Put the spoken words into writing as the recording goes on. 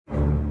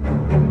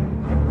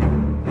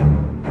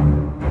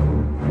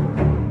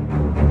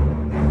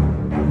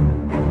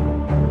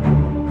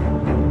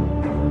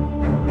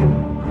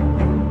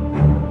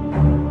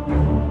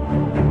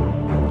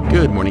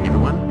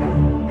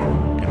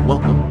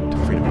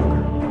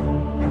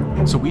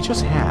So we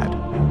just had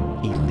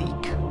a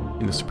leak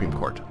in the Supreme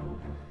Court.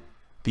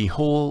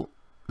 The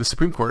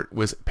Supreme Court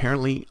was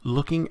apparently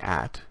looking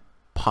at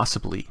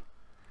possibly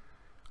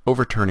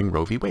overturning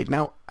Roe v. Wade.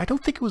 Now, I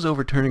don't think it was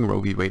overturning Roe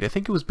v. Wade. I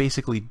think it was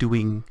basically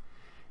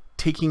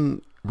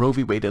taking Roe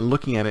v. Wade and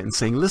looking at it and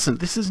saying, listen,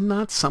 this is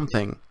not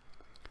something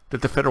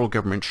that the federal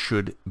government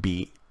should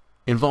be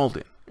involved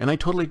in. And I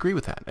totally agree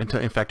with that. And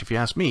in fact, if you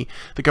ask me,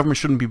 the government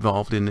shouldn't be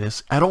involved in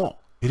this at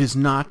all. It is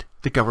not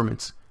the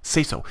government's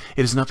say-so.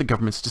 It is not the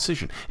government's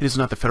decision. It is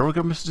not the federal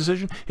government's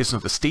decision. It's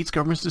not the state's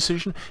government's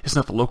decision. It's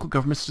not the local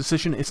government's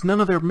decision. It's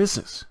none of their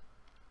business.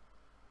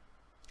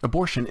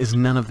 Abortion is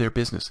none of their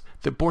business.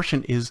 The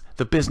abortion is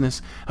the business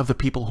of the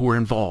people who are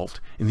involved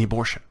in the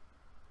abortion.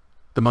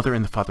 The mother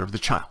and the father of the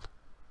child.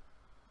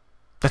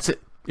 That's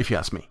it, if you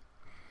ask me.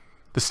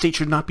 The state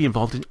should not be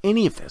involved in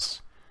any of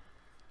this.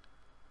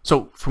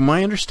 So, from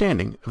my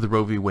understanding of the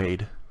Roe v.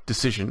 Wade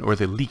decision, or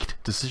the leaked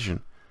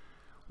decision,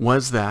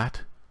 was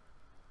that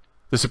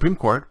the Supreme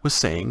Court was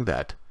saying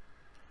that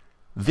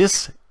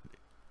this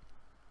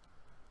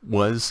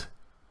was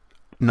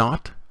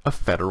not a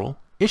federal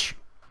issue.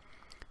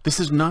 This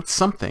is not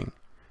something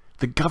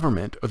the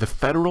government or the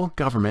federal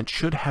government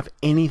should have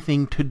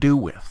anything to do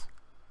with.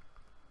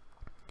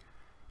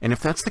 And if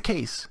that's the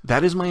case,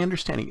 that is my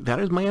understanding. That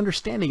is my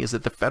understanding, is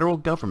that the federal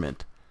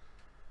government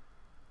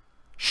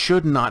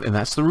should not, and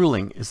that's the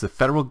ruling, is the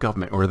federal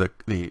government, or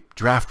the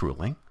draft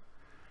ruling,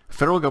 the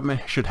federal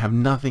government should have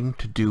nothing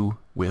to do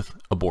with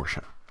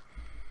abortion.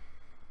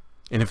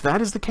 And if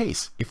that is the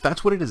case, if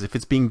that's what it is, if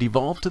it's being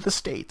devolved to the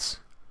states,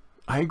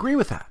 I agree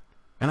with that.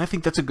 And I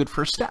think that's a good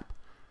first step,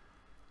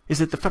 is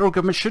that the federal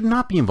government should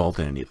not be involved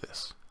in any of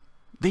this.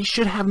 They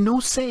should have no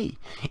say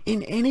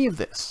in any of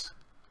this.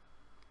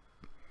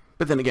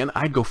 But then again,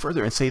 I'd go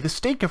further and say the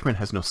state government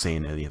has no say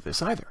in any of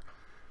this either.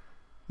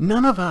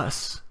 None of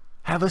us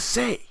have a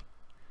say.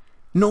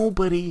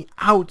 Nobody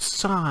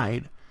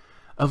outside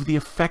of the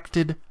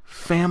affected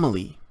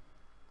family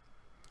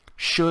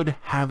should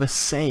have a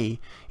say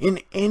in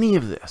any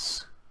of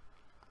this.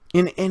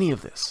 In any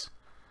of this.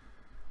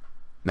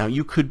 Now,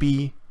 you could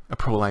be a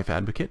pro-life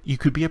advocate. You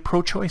could be a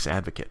pro-choice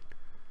advocate.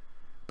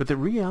 But the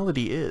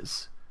reality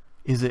is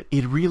that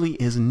it really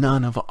is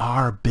none of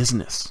our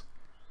business.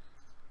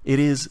 It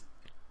is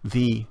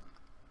the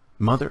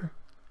mother,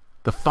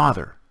 the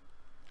father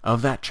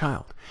of that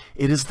child.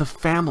 It is the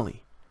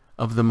family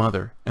of the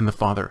mother and the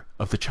father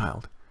of the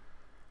child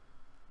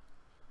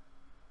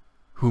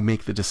who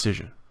make the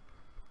decision.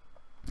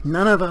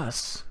 None of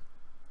us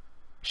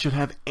should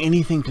have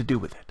anything to do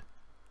with it.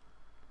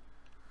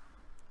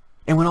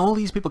 And when all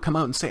these people come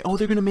out and say, oh,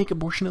 they're going to make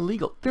abortion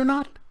illegal, they're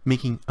not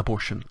making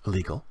abortion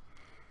illegal.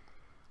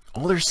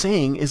 All they're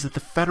saying is that the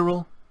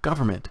federal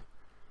government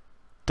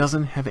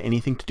doesn't have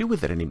anything to do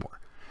with it anymore.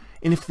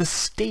 And if the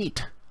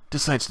state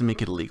decides to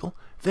make it illegal,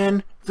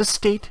 then the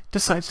state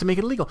decides to make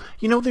it illegal.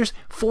 You know, there's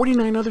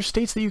 49 other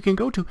states that you can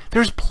go to.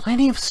 There's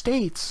plenty of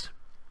states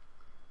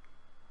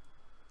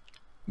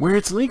where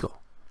it's legal.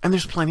 And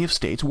there's plenty of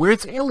states where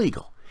it's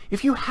illegal.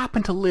 If you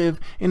happen to live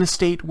in a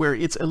state where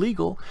it's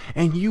illegal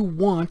and you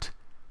want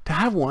to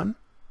have one,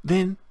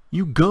 then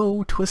you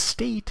go to a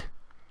state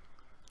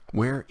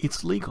where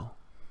it's legal.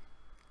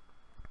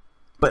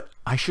 But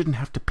I shouldn't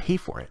have to pay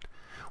for it.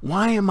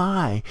 Why am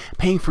I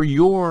paying for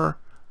your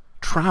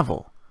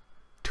travel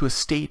to a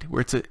state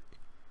where it's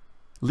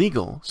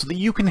legal so that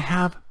you can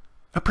have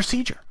a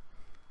procedure?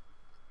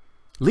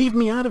 Leave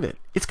me out of it.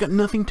 It's got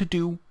nothing to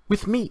do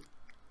with me.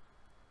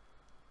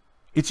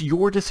 It's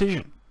your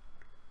decision.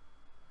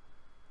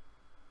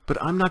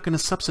 But I'm not going to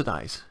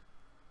subsidize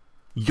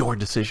your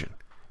decision.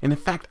 And in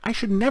fact, I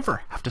should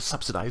never have to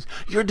subsidize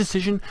your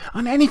decision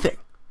on anything.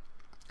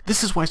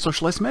 This is why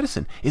socialized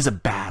medicine is a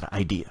bad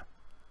idea.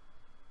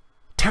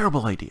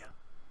 Terrible idea.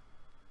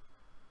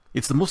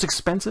 It's the most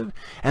expensive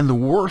and the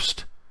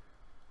worst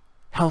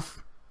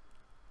health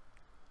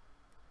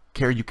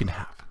care you can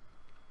have.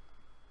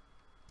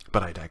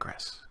 But I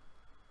digress.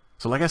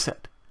 So like I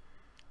said,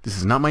 this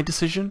is not my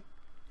decision.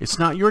 It's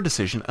not your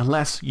decision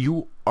unless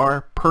you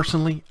are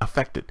personally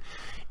affected.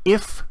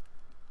 If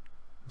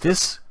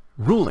this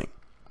ruling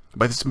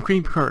by the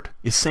Supreme Court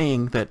is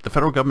saying that the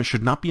federal government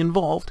should not be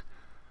involved,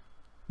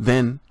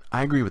 then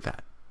I agree with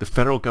that. The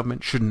federal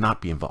government should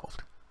not be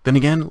involved. Then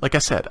again, like I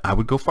said, I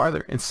would go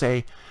farther and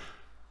say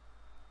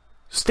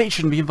state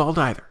shouldn't be involved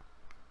either.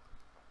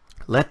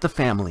 Let the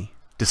family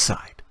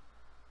decide.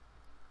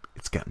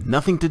 It's got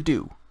nothing to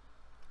do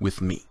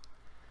with me.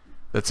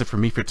 That's it for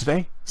me for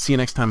today. See you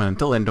next time, and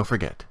until then, don't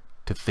forget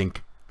to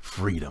think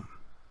freedom.